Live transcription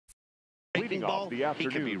breaking ball, he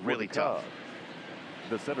could be really tough.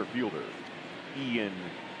 The center fielder, Ian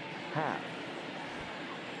Happ.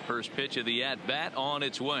 First pitch of the at-bat on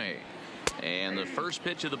its way. And the first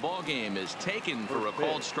pitch of the ball game is taken for a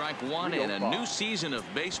called strike one, and a new season of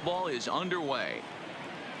baseball is underway.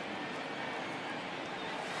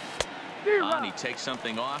 And he takes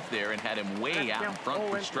something off there and had him way out in front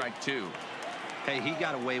for strike two. Hey, he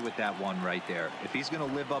got away with that one right there. If he's going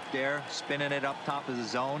to live up there, spinning it up top of the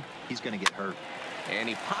zone, he's going to get hurt. And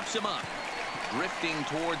he pops him up, drifting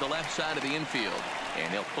toward the left side of the infield.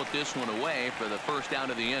 And he'll put this one away for the first out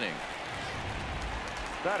of the inning.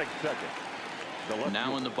 Batting second.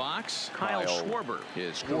 Now in the box, Kyle Schwarber.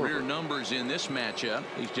 His career numbers in this matchup,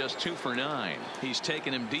 he's just 2 for 9. He's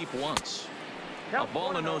taken him deep once. A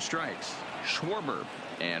ball and no strikes. Schwarber,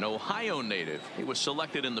 an Ohio native. He was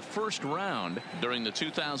selected in the first round during the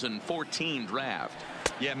 2014 draft.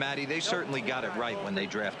 Yeah, Matty, they certainly got it right when they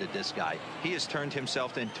drafted this guy. He has turned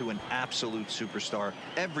himself into an absolute superstar.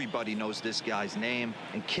 Everybody knows this guy's name,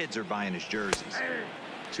 and kids are buying his jerseys.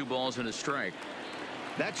 2 balls and a strike.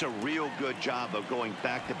 That's a real good job of going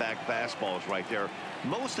back-to-back fastballs right there.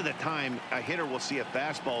 Most of the time, a hitter will see a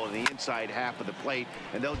fastball in the inside half of the plate,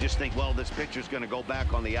 and they'll just think, well, this pitcher's going to go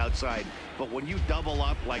back on the outside. But when you double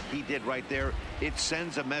up like he did right there, it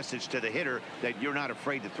sends a message to the hitter that you're not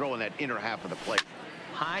afraid to throw in that inner half of the plate.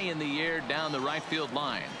 High in the air down the right field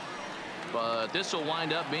line. But this will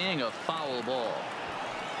wind up being a foul ball.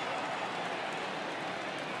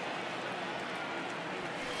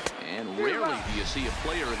 And rarely do you see a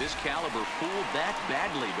player of his caliber fooled that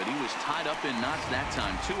badly, but he was tied up in knots that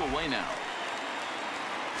time. 2 away now.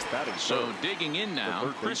 So digging in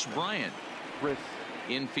now, Chris Bryant.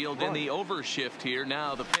 Infield in the overshift here.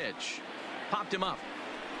 Now the pitch. Popped him up.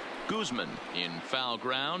 Guzman in foul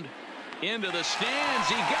ground. Into the stands.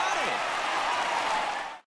 He got it.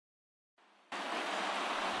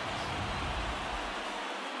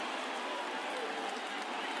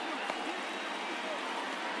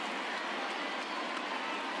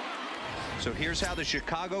 So here's how the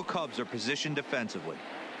Chicago Cubs are positioned defensively.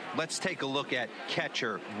 Let's take a look at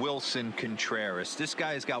catcher Wilson Contreras. This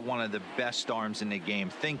guy has got one of the best arms in the game.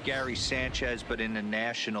 Think Gary Sanchez, but in the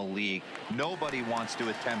National League. Nobody wants to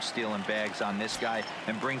attempt stealing bags on this guy,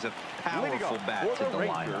 and brings a powerful bat to the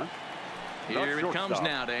lineup. Here it comes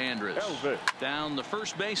now to Andrus. Down the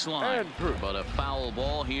first baseline. But a foul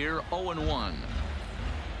ball here, 0-1.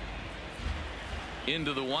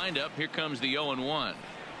 Into the windup, here comes the 0-1.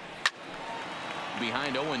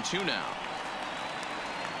 Behind 0-2 now.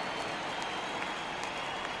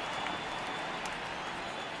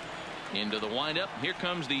 Into the windup. Here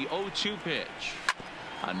comes the 0-2 pitch.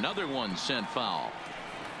 Another one sent foul.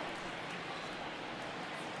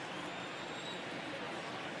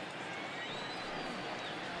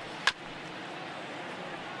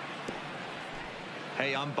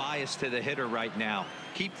 Hey, I'm biased to the hitter right now.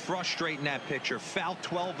 Keep frustrating that pitcher. Foul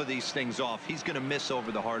 12 of these things off. He's going to miss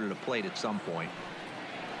over the heart of the plate at some point.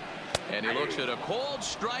 And he looks at a cold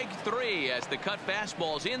strike 3 as the cut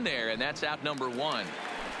fastball's in there, and that's out number 1.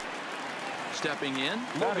 Stepping in,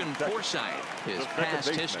 Logan Forsythe. His past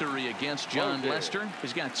history against John Lester,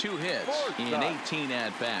 he's got 2 hits in 18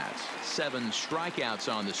 at-bats. 7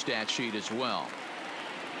 strikeouts on the stat sheet as well.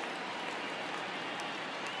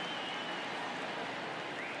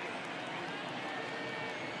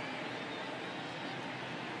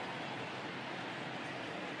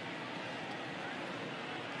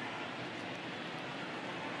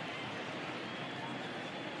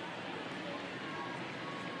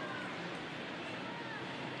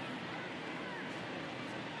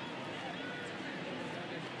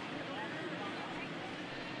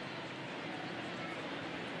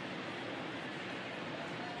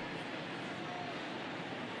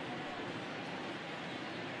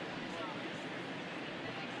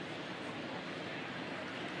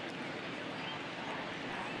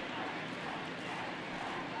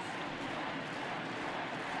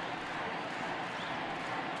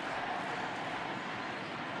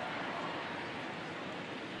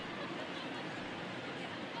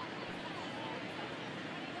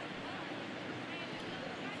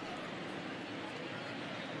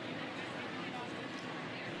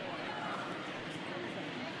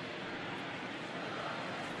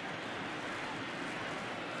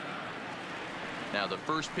 Now the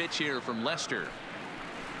first pitch here from Lester.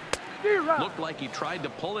 Looked like he tried to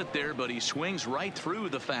pull it there, but he swings right through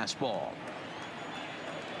the fastball.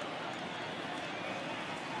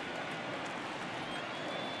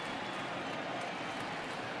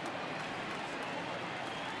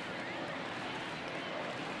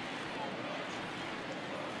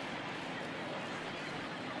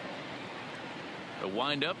 The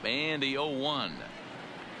windup and the 0-1.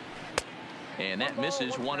 And that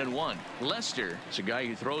misses 1-1. Lester is a guy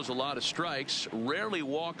who throws a lot of strikes, rarely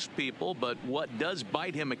walks people, but what does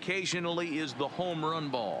bite him occasionally is the home run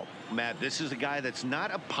ball. Matt, this is a guy that's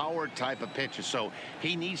not a power type of pitcher, so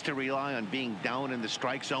he needs to rely on being down in the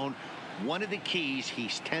strike zone. One of the keys, he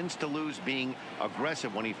tends to lose being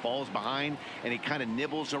aggressive when he falls behind, and he kind of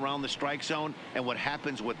nibbles around the strike zone. And what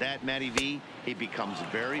happens with that, Matty V, he becomes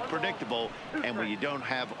very predictable, and when you don't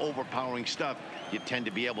have overpowering stuff, you tend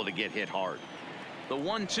to be able to get hit hard. The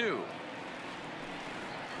 1-2.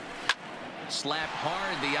 Slapped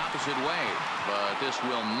hard the opposite way, but this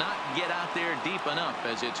will not get out there deep enough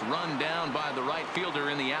as it's run down by the right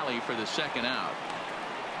fielder in the alley for the second out.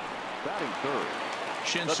 Batting third.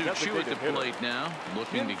 Shin-Soo Choo at the plate now,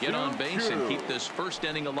 looking to get on base and keep this first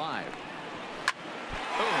inning alive.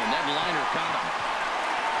 Oh, and that liner caught him.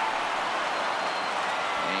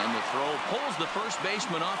 And the throw pulls the first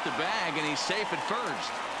baseman off the bag, and he's safe at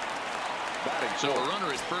first. So a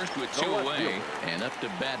runner at first with 2 away, and up to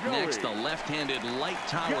bat next, the left-handed light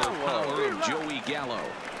tower power of Joey Gallo.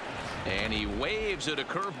 And he waves at a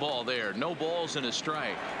curveball there. No balls and a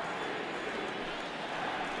strike.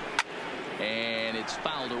 And it's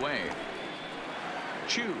fouled away.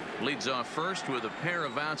 Choo leads off first with a pair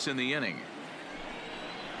of outs in the inning.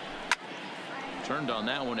 Turned on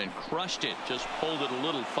that one and crushed it. Just pulled it a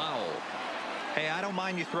little foul. Hey, I don't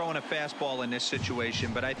mind you throwing a fastball in this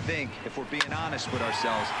situation, but I think if we're being honest with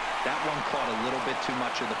ourselves, that one caught a little bit too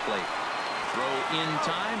much of the plate. Throw in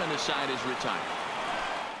time, and the side is retired.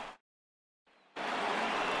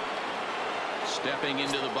 Stepping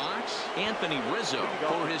into the box, Anthony Rizzo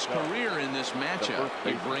for his career in this matchup.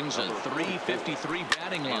 He brings a .353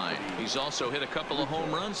 batting line. He's also hit a couple of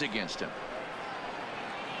home runs against him.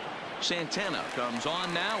 Santana comes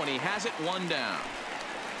on now, and he has it 1 down.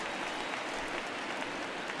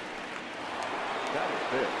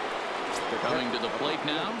 Coming to the plate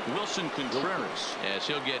now, Wilson Contreras, as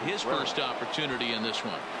he'll get his first opportunity in this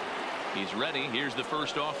one. He's ready. Here's the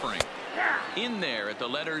first offering. In there at the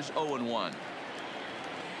letters 0-1.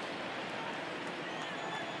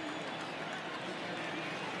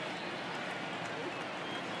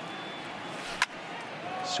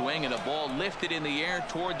 Swing and a ball lifted in the air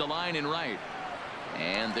toward the line and right.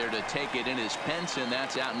 And there to take it in is Pence, and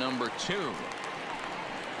that's out number 2.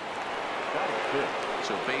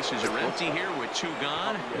 So bases are empty here with 2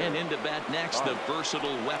 gone, and into bat next the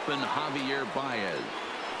versatile weapon Javier Baez.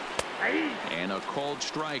 And a called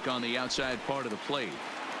strike on the outside part of the plate.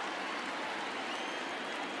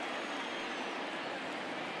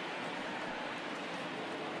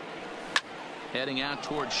 Heading out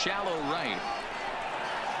toward shallow right.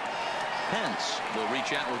 Pence will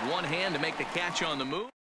reach out with one hand to make the catch on the move.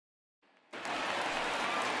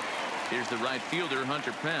 Here's the right fielder,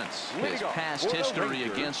 Hunter Pence. His past history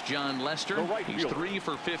against John Lester, he's 3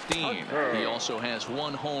 for 15. He also has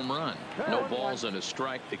 1 home run. No balls and a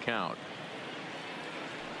strike to count.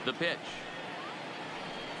 The pitch.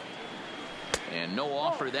 And no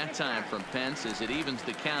offer that time from Pence as it evens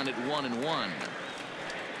the count at 1-1.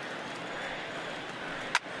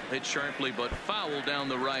 Hit sharply but foul down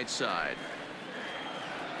the right side.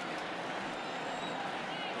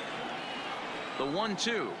 The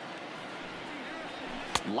 1-2.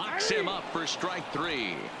 Locks him up for strike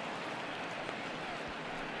 3.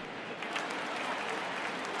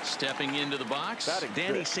 Stepping into the box,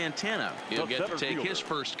 Danny Santana. He'll get to take his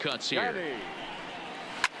first cuts here.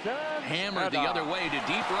 Hammered the other way to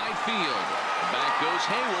deep right field. Back goes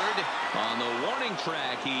Hayward. On the warning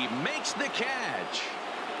track, he makes the catch.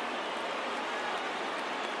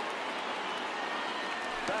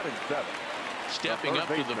 Batting 7. Stepping up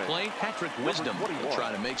to the plate, Patrick Wisdom will try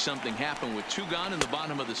to make something happen with 2 gone in the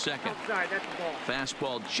bottom of the second.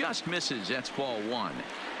 Fastball just misses. That's ball 1.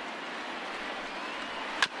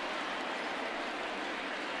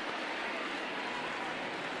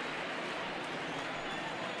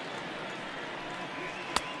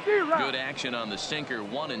 Good action on the sinker,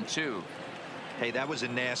 1-2. Hey, that was a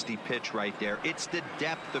nasty pitch right there. It's the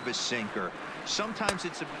depth of a sinker. Sometimes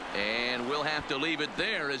it's a... And we'll have to leave it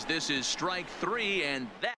there as this is strike 3, and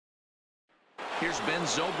that... Here's Ben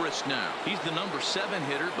Zobrist now. He's the number 7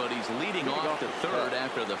 hitter, but he's leading off the 3rd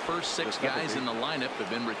after the first 6 guys in the lineup have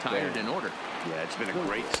been retired in order. Yeah, it's been a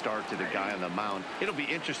great start to the guy on the mound. It'll be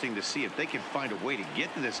interesting to see if they can find a way to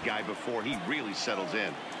get to this guy before he really settles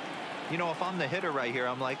in. You know, if I'm the hitter right here,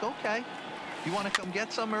 I'm like, okay, you want to come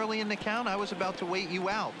get some early in the count? I was about to wait you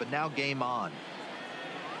out, but now game on.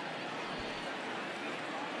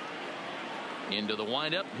 Into the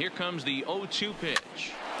windup. Here comes the 0-2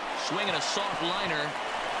 pitch. Swinging a soft liner.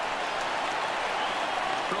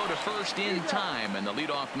 throw to first in time, and the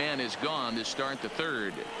leadoff man is gone to start the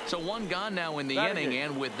third. So one gone now in the inning,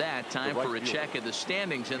 and with that, time for a check of the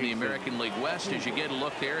standings in the American League West as you get a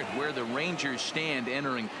look there at where the Rangers stand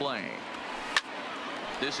entering play.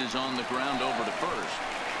 This is on the ground over to first.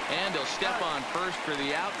 And he'll step on first for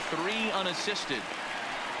the out, 3 unassisted.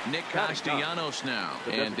 Nick Castellanos now.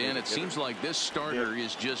 And Dan, it seems like this starter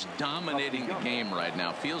is just dominating the game right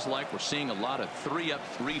now. Feels like we're seeing a lot of 3-up,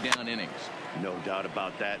 3-down innings. No doubt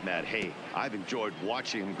about that, Matt. Hey, I've enjoyed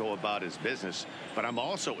watching him go about his business, but I'm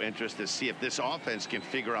also interested to see if this offense can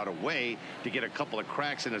figure out a way to get a couple of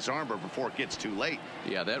cracks in his armor before it gets too late.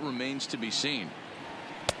 Yeah, that remains to be seen.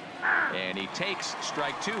 And he takes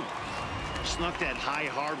strike 2. Snuck that high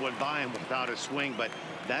hard one by him without a swing, but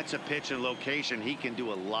that's a pitch and location he can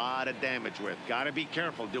do a lot of damage with. Got to be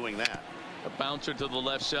careful doing that. A bouncer to the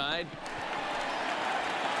left side.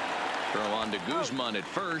 Throw on to Guzman at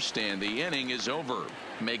first, and the inning is over.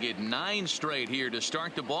 Make it 9 straight here to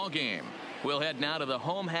start the ball game. We'll head now to the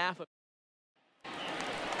home half.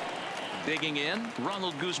 Digging in,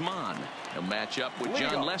 Ronald Guzman. He'll match up with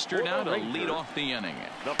John Lester now to lead off the inning.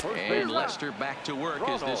 And Lester back to work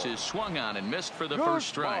as this is swung on and missed for the first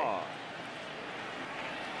strike.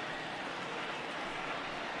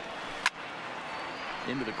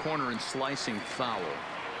 Into the corner and slicing foul.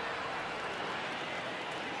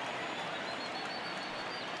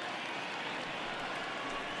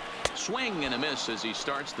 Swing and a miss as he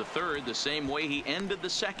starts the third the same way he ended the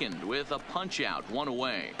second with a punch out, 1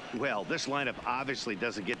 away. Well, this lineup obviously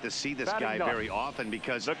doesn't get to see this guy very often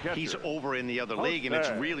because he's over in the other league, and it's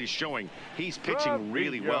really showing. He's pitching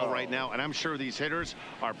really well right now, and I'm sure these hitters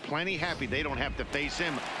are plenty happy they don't have to face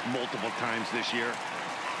him multiple times this year.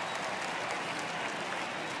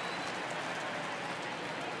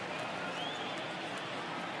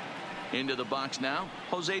 Into the box now,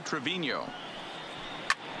 Jose Trevino.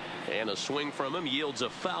 And a swing from him yields a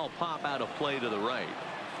foul pop out of play to the right.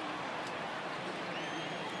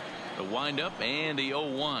 The windup and the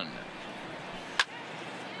 0-1.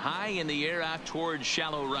 High in the air out towards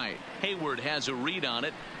shallow right. Hayward has a read on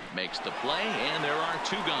it. Makes the play, and there are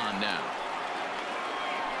 2 gone now.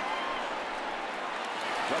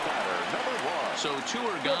 The batter, number 1. So 2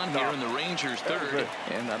 are gone here in the Rangers' third,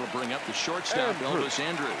 and that'll bring up the shortstop, Elvis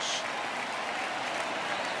Andrus.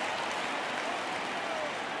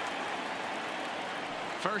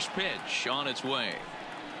 First pitch on its way.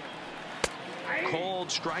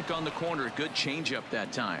 Cold strike on the corner. Good changeup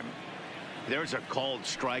that time. There's a called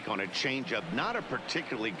strike on a changeup, not a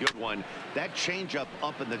particularly good one. That changeup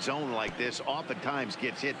up in the zone like this oftentimes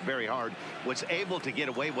gets hit very hard. Was able to get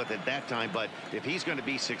away with it that time, but if he's going to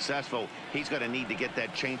be successful, he's going to need to get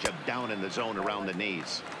that changeup down in the zone around the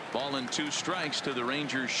knees. Ball and 2 strikes to the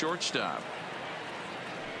Rangers shortstop.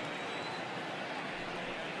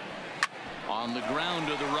 On the ground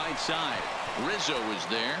to the right side. Rizzo is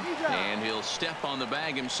there, and he'll step on the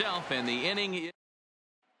bag himself, and the inning.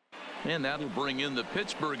 And that'll bring in the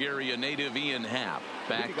Pittsburgh area native Ian Happ.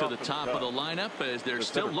 Back to the top of the lineup as they're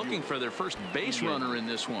still looking for their first base runner in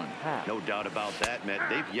this one. No doubt about that, Matt.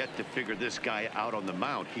 They've yet to figure this guy out on the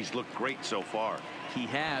mound. He's looked great so far. He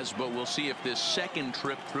has, but we'll see if this second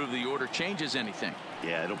trip through the order changes anything.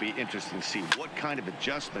 Yeah, it'll be interesting to see what kind of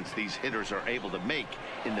adjustments these hitters are able to make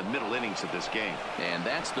in the middle innings of this game. And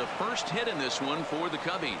that's the first hit in this one for the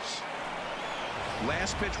Cubbies.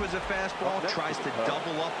 Last pitch was a fastball. Tries to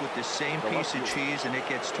double up with the same piece of cheese, and it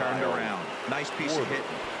gets turned around. Nice piece of hitting.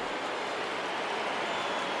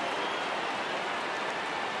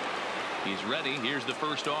 He's ready. Here's the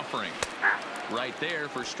first offering. Right there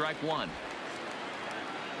for strike 1.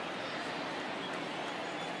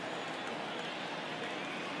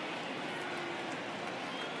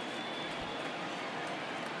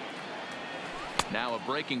 Now a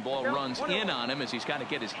breaking ball runs in on him as he's got to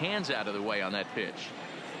get his hands out of the way on that pitch.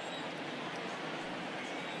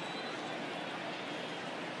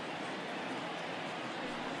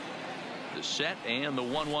 The set and the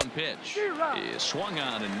 1-1 pitch is swung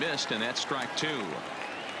on and missed, and that's strike 2.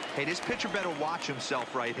 Hey, this pitcher better watch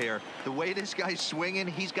himself right here. The way this guy's swinging,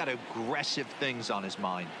 he's got aggressive things on his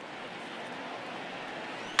mind.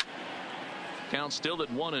 Count still at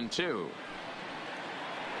 1-2.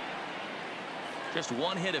 Just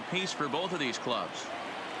 1 hit apiece for both of these clubs.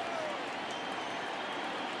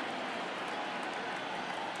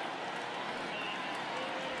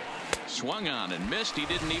 Swung on and missed. He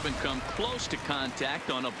didn't even come close to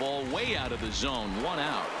contact on a ball way out of the zone. 1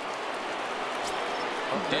 out.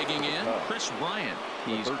 Digging in, Chris Bryant.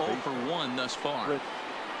 He's 0 for 1 thus far.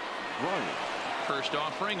 First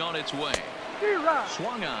offering on its way.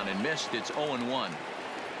 Swung on and missed. It's 0-1.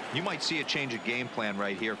 You might see a change of game plan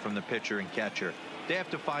right here from the pitcher and catcher. They have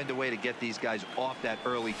to find a way to get these guys off that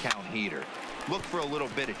early count heater. Look for a little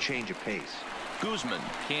bit of change of pace. Guzman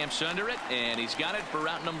camps under it, and he's got it for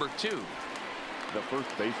out number 2. The first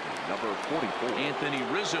baseman, number 44. Anthony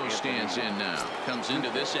Rizzo stands in now. Comes into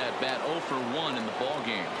this at bat 0 for 1 in the ball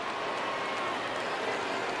game.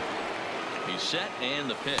 He's set, and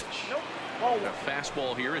the pitch. A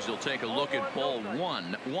fastball here as he'll take a look at ball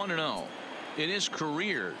 1. 1-0. In his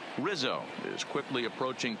career, Rizzo is quickly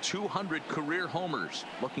approaching 200 career homers,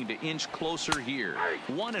 looking to inch closer here.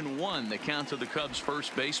 1-1 the count to the Cubs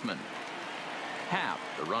first baseman. Happ,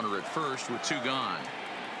 the runner at first with 2 gone.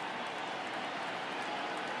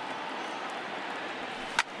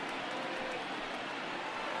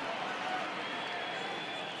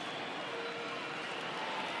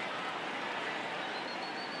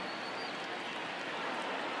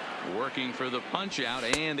 Working for the punch out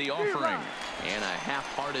and the offering, and a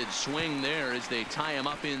half-hearted swing there as they tie him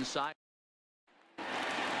up inside.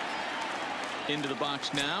 Into the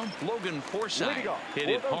box now, Logan Forsythe hit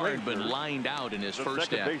it hard but lined out in his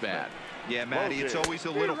first at bat. Yeah, Matty, it's always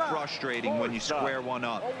a little frustrating when you square one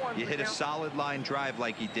up. You hit a solid line drive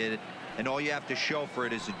like he did, and all you have to show for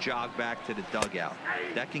it is a jog back to the dugout.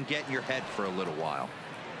 That can get in your head for a little while.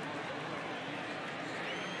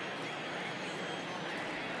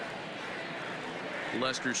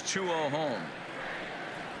 Lester's 2-0 home.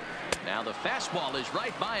 Now the fastball is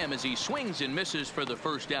right by him as he swings and misses for the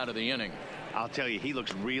first out of the inning. I'll tell you, he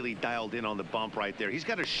looks really dialed in on the bump right there. He's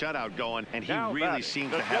got a shutout going, and he really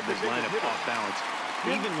seems to have his lineup off balance.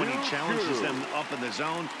 Even when he challenges them up in the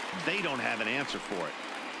zone, they don't have an answer for it.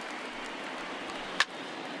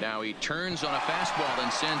 Now he turns on a fastball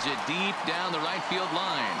and sends it deep down the right field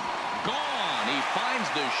line. Gone. He finds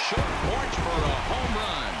the short porch for a home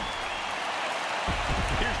run.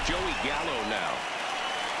 Here's Joey Gallo now.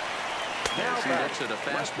 As he looks at a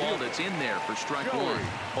fastball that's in there for strike 1.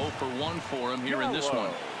 0 for 1 for him here in this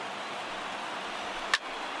one.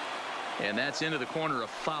 And that's into the corner, a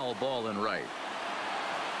foul ball and right.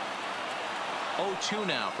 0-2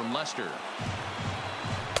 now from Lester.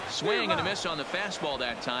 Swing and a miss on the fastball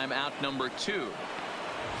that time. Out number 2.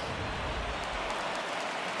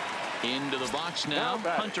 Into the box now,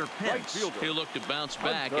 Hunter Pence. He'll look to bounce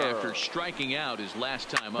back after striking out his last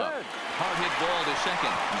time up. Hard hit ball to second.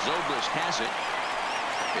 Zobrist has it.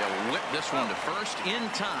 They'll whip this one to first in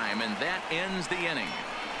time, and that ends the inning.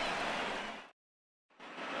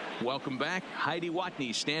 Welcome back. Heidi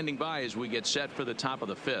Watney standing by as we get set for the top of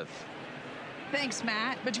the 5th. Thanks,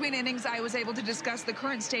 Matt. Between innings, I was able to discuss the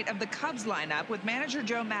current state of the Cubs lineup with manager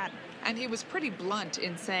Joe Maddon. And he was pretty blunt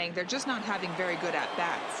in saying they're just not having very good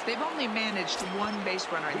at-bats. They've only managed 1 base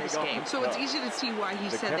runner in this game, so it's easy to see why he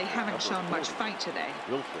said they haven't shown much fight today.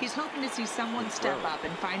 He's hoping to see someone step up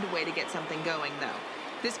and find a way to get something going, though.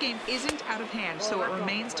 This game isn't out of hand, so it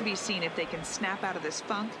remains to be seen if they can snap out of this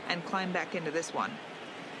funk and climb back into this one.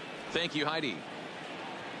 Thank you, Heidi.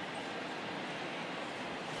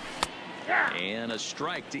 And a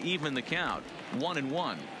strike to even the count.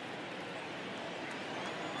 1-1.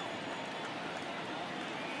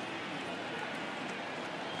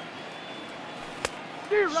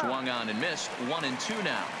 Swung on and missed. 1-2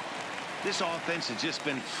 now. This offense has just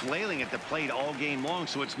been flailing at the plate all game long,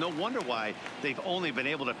 so it's no wonder why they've only been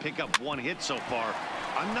able to pick up 1 hit so far.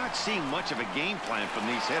 I'm not seeing much of a game plan from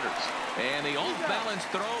these hitters. And the off-balance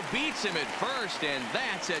throw beats him at first, and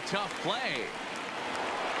that's a tough play.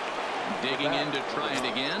 Digging in to try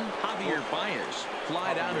it again, Javier Baez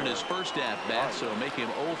flied out in his first at-bat, so make him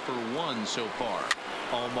 0 for 1 so far.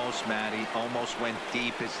 Almost, Matty. Almost went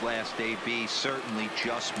deep his last AB. Certainly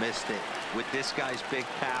just missed it. With this guy's big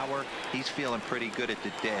power, he's feeling pretty good at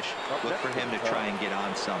the dish. Look for him to try and get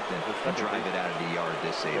on something and drive it out of the yard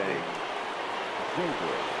this AB.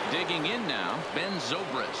 Digging in now, Ben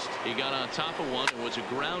Zobrist. He got on top of one and was a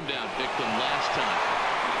ground-out victim last time.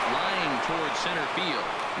 Flying towards center field.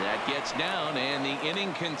 That gets down, and the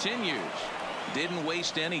inning continues. Didn't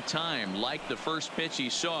waste any time, like the first pitch he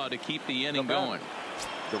saw, to keep the inning going.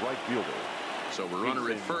 The right fielder. So we're runner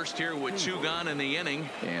at first here with 2 gone in the inning,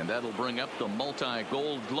 and that'll bring up the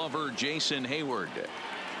multi-gold glover Jason Hayward.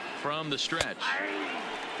 From the stretch.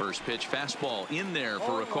 First pitch fastball in there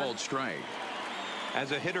for a called strike.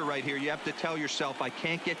 As a hitter right here, you have to tell yourself, I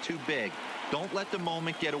can't get too big. Don't let the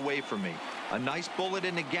moment get away from me. A nice bullet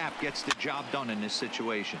in the gap gets the job done in this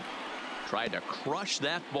situation. Tried to crush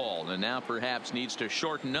that ball, and now perhaps needs to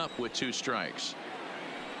shorten up with 2 strikes.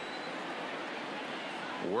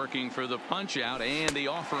 Working for the punch out and the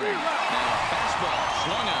offering. Now a fastball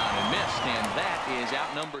swung on and missed, and that is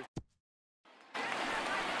out number.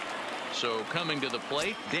 So coming to the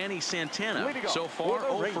plate, Danny Santana. Leading off So far,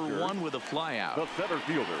 for the 0 for Rangers, 1 with a flyout. the center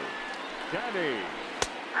fielder, Danny.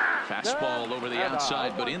 Fastball over the And,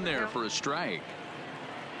 outside, but one in there down. for a strike.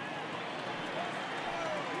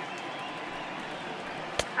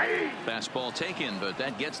 Fastball taken, but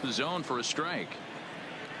that gets the zone for a strike.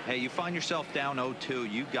 Hey, you find yourself down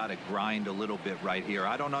 0-2, you got to grind a little bit right here.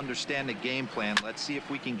 I don't understand the game plan. Let's see if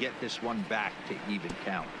we can get this one back to even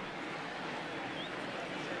count.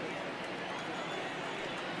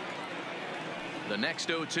 The next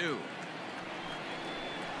 0-2.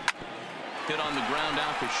 Hit on the ground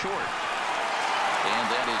out to short. And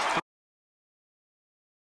that is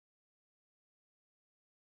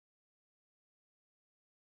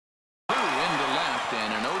into left,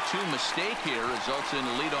 and an 0-2 mistake here results in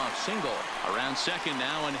a leadoff single. Around second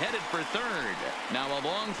now and headed for third. Now a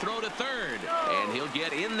long throw to third, and he'll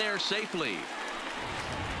get in there safely.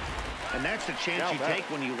 And that's the chance you take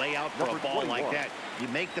when you lay out for a ball like that. You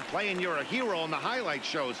make the play and you're a hero on the highlight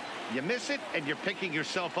shows. You miss it and you're picking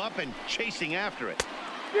yourself up and chasing after it.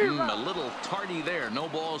 A little tardy there. No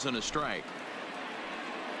balls and a strike.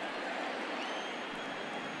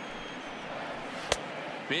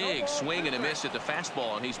 Big swing and a miss at the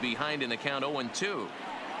fastball, and he's behind in the count 0-2.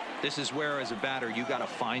 This is where, as a batter, you got to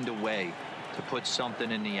find a way to put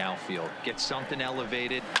something in the outfield. Get something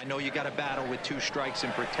elevated. I know you got to battle with 2 strikes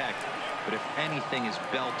and protect, but if anything is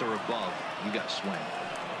belt or above, you got to swing.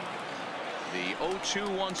 The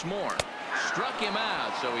 0-2 once more. Struck him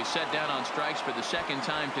out, so he's set down on strikes for the second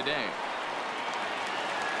time today.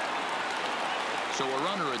 So a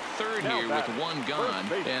runner at third here with 1 gone,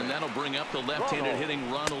 and that'll bring up the left-handed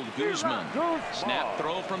hitting Ronald Guzman. Snap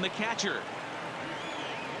throw from the catcher.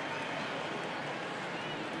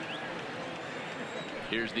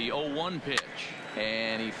 Here's the 0-1 pitch,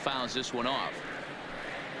 and he fouls this one off.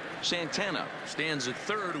 Santana stands at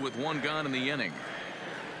third with 1 gone in the inning.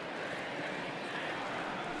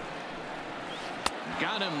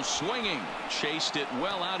 Got him swinging. Chased it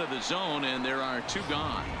well out of the zone, and there are 2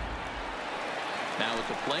 gone. Now at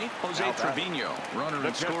the plate, Jose Trevino, runner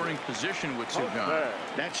in scoring position with 2 gone.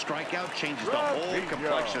 That strikeout changes the whole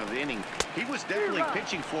complexion of the inning. He was definitely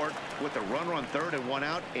pitching for it with a runner on third and 1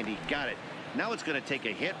 out, and he got it. Now it's going to take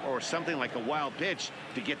a hit or something like a wild pitch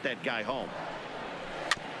to get that guy home.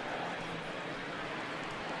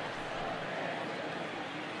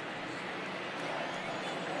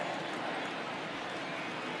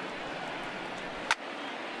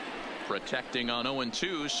 Protecting on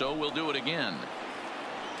 0-2, so we'll do it again.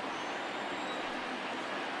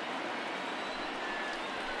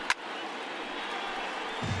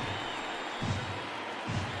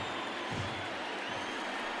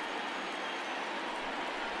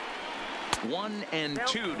 One and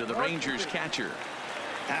 2 to the Rangers catcher.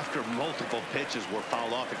 After multiple pitches were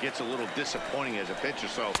fouled off, it gets a little disappointing as a pitcher.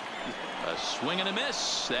 So a swing and a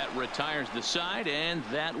miss that retires the side, and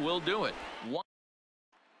that will do it.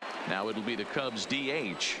 Now it'll be the Cubs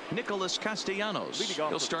DH, Nicholas Castellanos.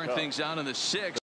 He'll start things out in the 6th.